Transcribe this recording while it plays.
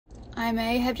I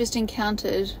may have just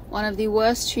encountered one of the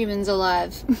worst humans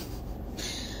alive.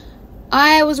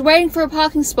 I was waiting for a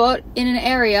parking spot in an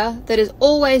area that is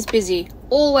always busy,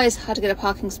 always hard to get a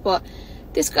parking spot.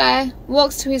 This guy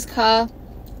walks to his car.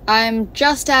 I'm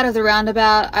just out of the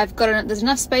roundabout. There's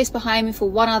enough space behind me for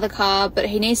one other car, but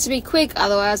he needs to be quick,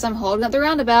 otherwise I'm holding up the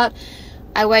roundabout.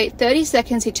 I wait 30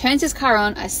 seconds, he turns his car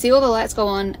on, I see all the lights go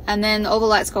on, and then all the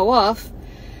lights go off.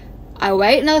 I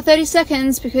wait another 30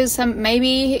 seconds because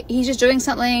maybe he's just doing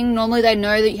something. Normally they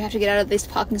know that you have to get out of this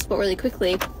parking spot really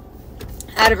quickly,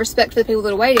 out of respect for the people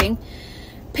that are waiting.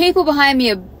 People behind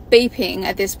me are beeping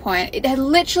at this point. It had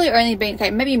literally only been, okay,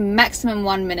 maybe maximum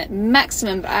 1 minute,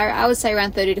 maximum, but I would say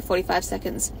around 30 to 45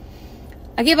 seconds.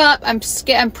 I give up, I'm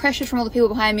scared, I'm pressured from all the people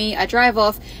behind me, I drive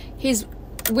off, his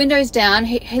window's down,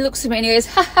 he looks at me and he goes,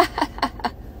 ha ha ha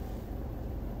ha.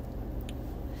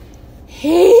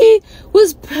 He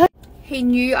was He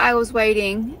knew I was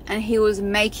waiting and he was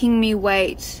making me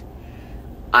wait.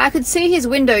 I could see his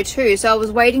window too, so I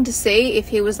was waiting to see if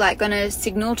he was like gonna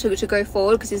signal to go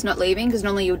forward because he's not leaving, because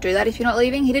normally you would do that if you're not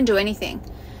leaving. He didn't do anything.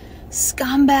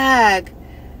 Scumbag.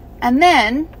 And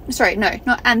then, sorry, no,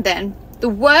 not and then. The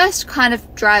worst kind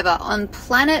of driver on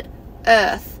planet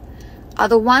Earth are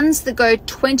the ones that go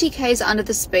 20 k's under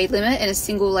the speed limit in a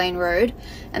single lane road,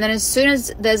 and then as soon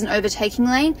as there's an overtaking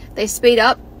lane, they speed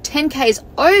up 10 k's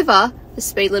over the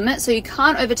speed limit, so you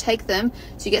can't overtake them,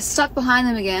 so you get stuck behind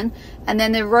them again, and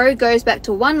then the road goes back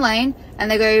to one lane and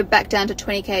they go back down to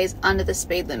 20 k's under the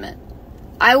speed limit.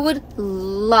 I would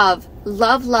love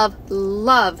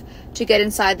to get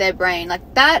inside their brain.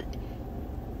 Like, that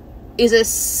is a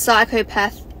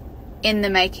psychopath in the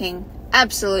making.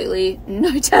 Absolutely,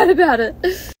 no doubt about it.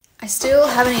 I still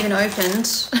haven't even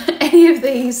opened any of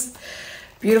these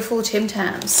beautiful Tim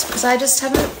Tams because I just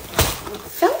haven't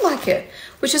felt like it,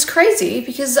 which is crazy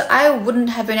because I wouldn't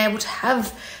have been able to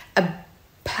have a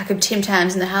pack of Tim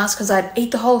Tams in the house because I'd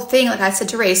eat the whole thing. Like I said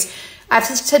to Reese, I've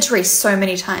said to Reese so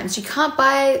many times, you can't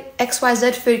buy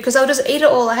XYZ food because I'll just eat it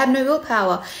all. I have no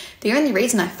willpower. The only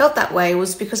reason I felt that way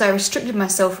was because I restricted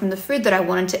myself from the food that I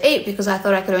wanted to eat because I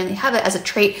thought I could only have it as a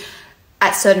treat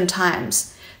at certain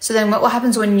times. So then what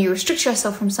happens when you restrict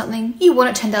yourself from something, you want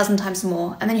it 10,000 times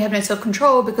more, and then you have no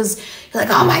self-control because you're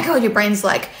like, oh my God, your brain's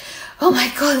like, oh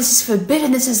my God, this is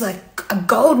forbidden. This is like a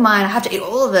gold mine. I have to eat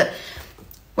all of it.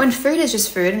 When food is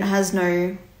just food and it has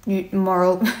no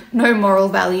moral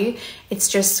value, it's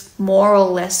just more or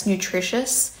less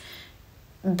nutritious.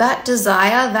 That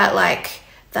desire,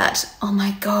 that, oh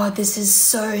my God, this is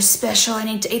so special, I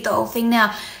need to eat the whole thing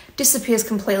now, disappears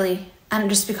completely and it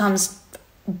just becomes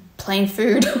plain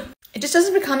food. It just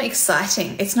doesn't become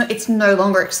exciting. It's no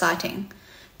longer exciting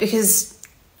because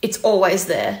it's always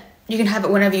there. You can have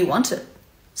it whenever you want it.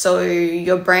 So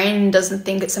your brain doesn't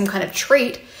think it's some kind of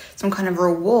treat, some kind of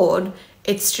reward.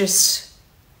 It's just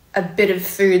a bit of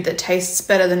food that tastes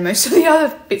better than most of the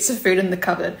other bits of food in the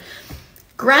cupboard.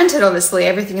 Granted, obviously,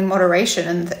 everything in moderation,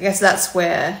 and I guess that's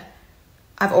where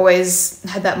I've always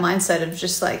had that mindset of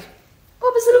just like, oh,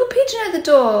 there's a little pigeon at the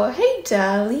door. Hey,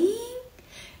 darling.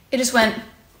 It just went,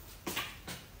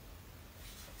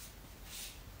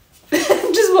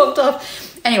 just walked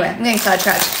off. Anyway, I'm getting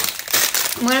sidetracked.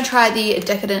 I'm going to try the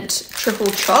Decadent Triple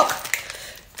Choc.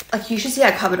 Like, you should see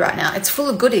our cupboard right now. It's full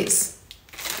of goodies.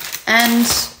 And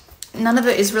none of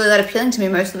it is really that appealing to me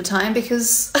most of the time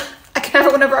because I can have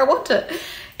it whenever I want it.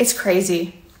 It's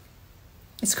crazy.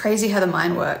 It's crazy how the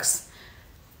mind works.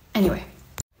 Anyway.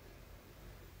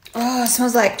 Oh, it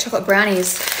smells like chocolate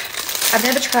brownies. I've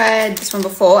never tried this one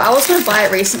before. I was going to buy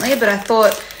it recently, but I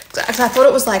thought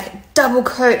it was like double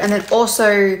coat and then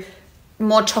also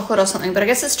more chocolate or something. But I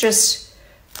guess it's just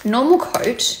normal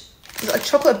coat, like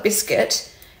chocolate biscuit,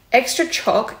 extra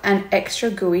choc, and extra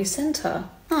gooey center.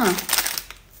 Huh.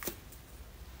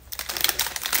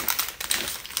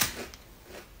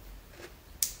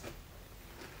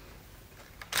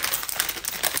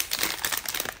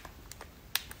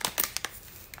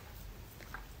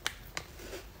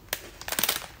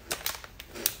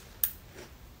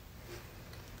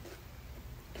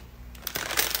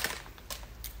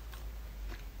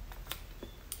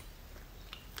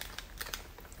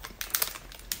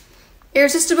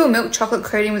 Irresistible milk chocolate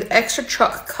coating with extra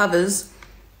choc covers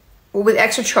 2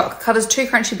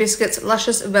 crunchy biscuits,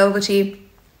 luscious velvety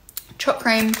choc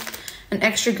cream, and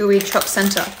extra gooey choc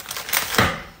center.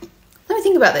 Let me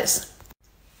think about this.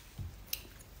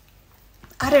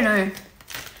 I don't know.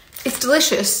 It's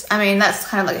delicious. I mean, that's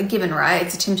kind of like a given, right?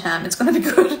 It's a Tim Tam. It's going to be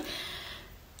good.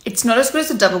 It's not as good as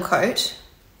a double coat.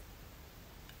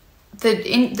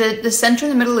 The center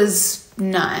in the middle is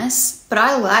nice, but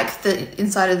I like the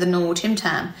inside of the normal Tim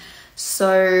Tam.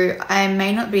 so I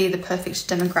may not be the perfect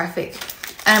demographic.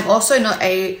 And I'm also not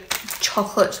a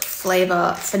chocolate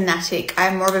flavor fanatic.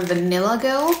 I'm more of a vanilla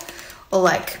girl, or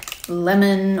like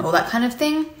lemon or that kind of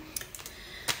thing.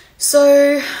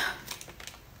 So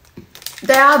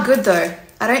they are good though.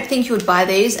 I don't think you would buy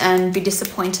these and be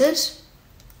disappointed,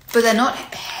 but they're not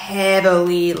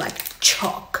heavily like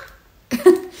chalk.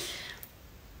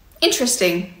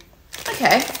 Interesting.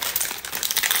 Okay.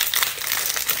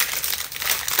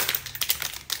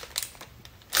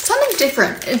 Something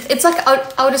different. It's like,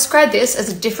 I would describe this as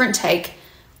a different take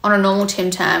on a normal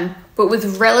Tim Tam, but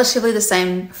with relatively the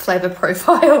same flavor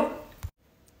profile.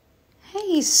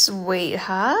 Hey,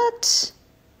 sweetheart.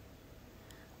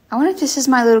 I wonder if this is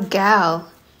my little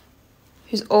gal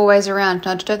who's always around.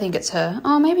 No, I don't think it's her.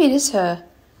 Oh, maybe it is her.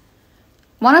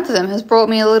 One of them has brought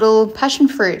me a little passion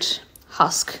fruit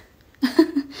husk.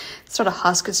 It's not a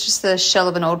husk, it's just the shell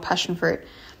of an old passion fruit.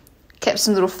 Kept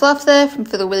some little fluff there for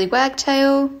the willy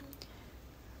wagtail.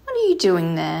 What are you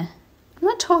doing there? I'm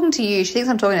not talking to you. She thinks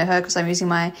I'm talking to her because I'm using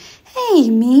my hey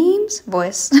memes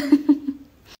voice.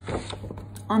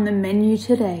 On the menu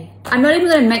today, I'm not even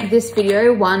going to make this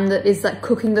video one that is like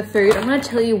cooking the food. I'm going to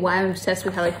tell you why I'm obsessed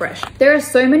with HelloFresh. There are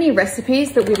so many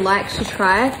recipes that we'd like to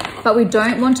try, but we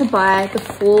don't want to buy the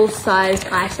full-sized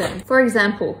item. For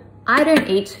example, I don't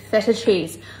eat feta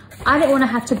cheese. I don't want to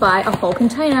have to buy a whole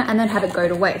container and then have it go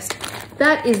to waste.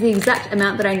 That is the exact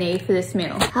amount that I need for this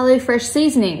meal. HelloFresh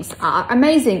seasonings are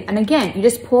amazing. And again, you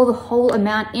just pour the whole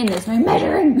amount in. There's no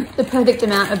measuring. The perfect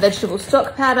amount of vegetable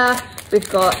stock powder. We've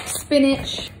got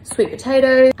spinach, sweet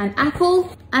potato, an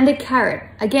apple, and a carrot.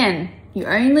 Again, you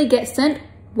only get sent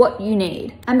what you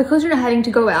need. And because you're not having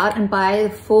to go out and buy the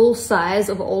full size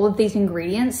of all of these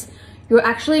ingredients, you're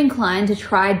actually inclined to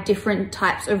try different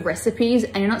types of recipes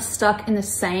and you're not stuck in the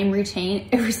same routine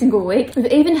every single week. We've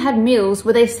even had meals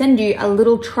where they send you a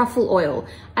little truffle oil.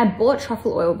 I bought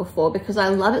truffle oil before because I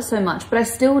love it so much, but I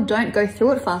still don't go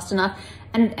through it fast enough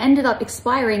and it ended up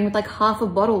expiring with like half a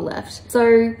bottle left.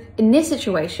 So in this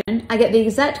situation, I get the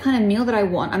exact kind of meal that I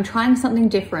want. I'm trying something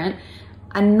different.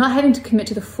 I'm not having to commit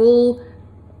to the full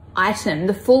item,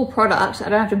 the full product. I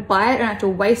don't have to buy it, I don't have to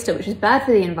waste it, which is bad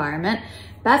for the environment.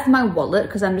 Bad for my wallet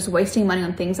because I'm just wasting money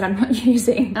on things that I'm not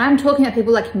using. And I'm talking about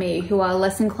people like me who are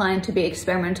less inclined to be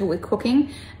experimental with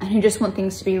cooking and who just want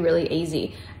things to be really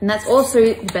easy. And that's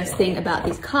also the best thing about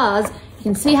these cards. You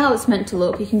can see how it's meant to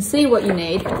look. You can see what you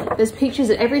need. There's pictures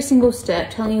at every single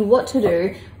step telling you what to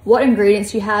do, what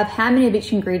ingredients you have, how many of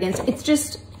each ingredients. It's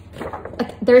just,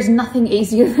 like, there is nothing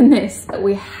easier than this.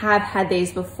 We have had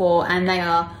these before and they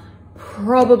are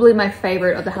probably my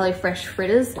favorite of the HelloFresh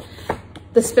fritters.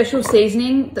 The special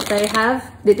seasoning that they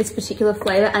have, this particular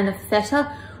flavor, and the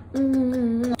feta.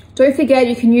 Don't forget,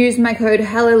 you can use my code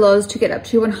HelloLoz to get up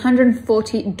to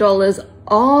 $140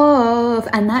 off.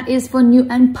 And that is for new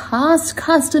and past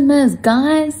customers,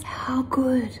 guys. How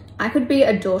good. I could be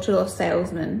a door-to-door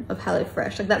salesman of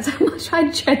HelloFresh. Like, that's how much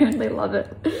I genuinely love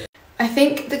it. I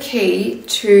think the key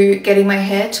to getting my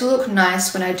hair to look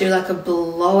nice when I do like a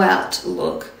blowout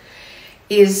look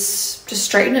is to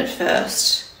straighten it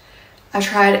first. I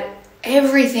tried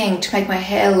everything to make my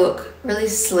hair look really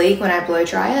sleek when I blow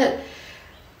dry it,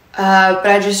 but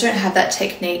I just don't have that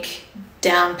technique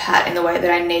down pat in the way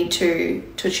that I need to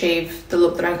achieve the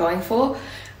look that I'm going for,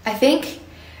 I think.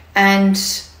 And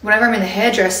whenever I'm in the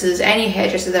hairdressers, any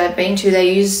hairdresser that I've been to,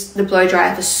 they use the blow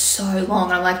dryer for so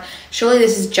long. And I'm like, surely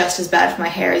this is just as bad for my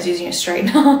hair as using a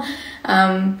straightener.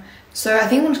 So I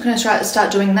think I'm just gonna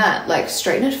start doing that, like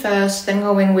straighten it first, then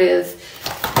go in with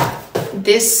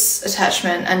this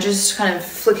attachment and just kind of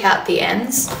flick out the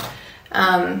ends.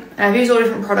 And I've used all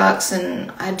different products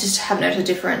and I just haven't noticed a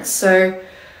difference. So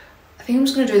I think I'm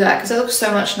just gonna do that because that looks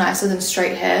so much nicer than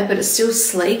straight hair, but it's still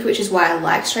sleek, which is why I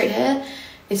like straight hair.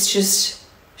 It's just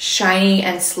shiny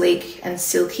and sleek and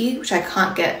silky, which I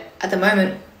can't get at the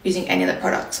moment using any of the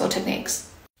products or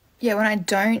techniques. Yeah, when I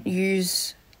don't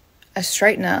use a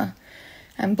straightener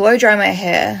and blow dry my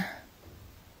hair,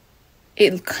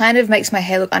 it kind of makes my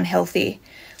hair look unhealthy.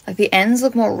 Like the ends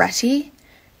look more ratty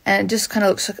and it just kind of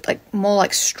looks like more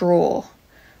like straw.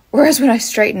 Whereas when I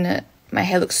straighten it, my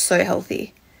hair looks so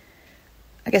healthy.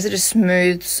 I guess it just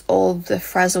smooths all the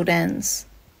frazzled ends.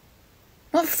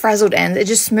 Not frazzled ends, it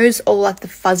just smooths all like the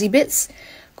fuzzy bits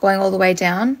going all the way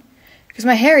down. Because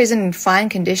my hair isn't in fine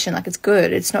condition, like it's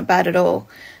good, it's not bad at all.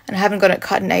 And I haven't got it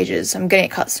cut in ages, I'm getting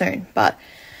it cut soon. But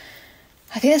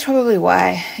I think that's probably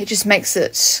why. It just makes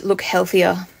it look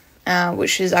healthier,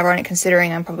 which is ironic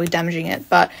considering I'm probably damaging it.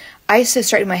 But I used to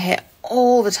straighten my hair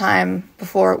all the time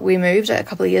before we moved a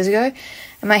couple of years ago.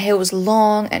 And my hair was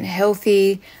long and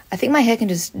healthy. I think my hair can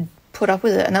just put up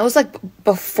with it. And that was like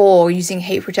before using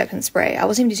heat protectant spray. I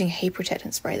wasn't even using heat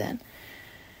protectant spray then.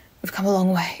 We've come a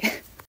long way.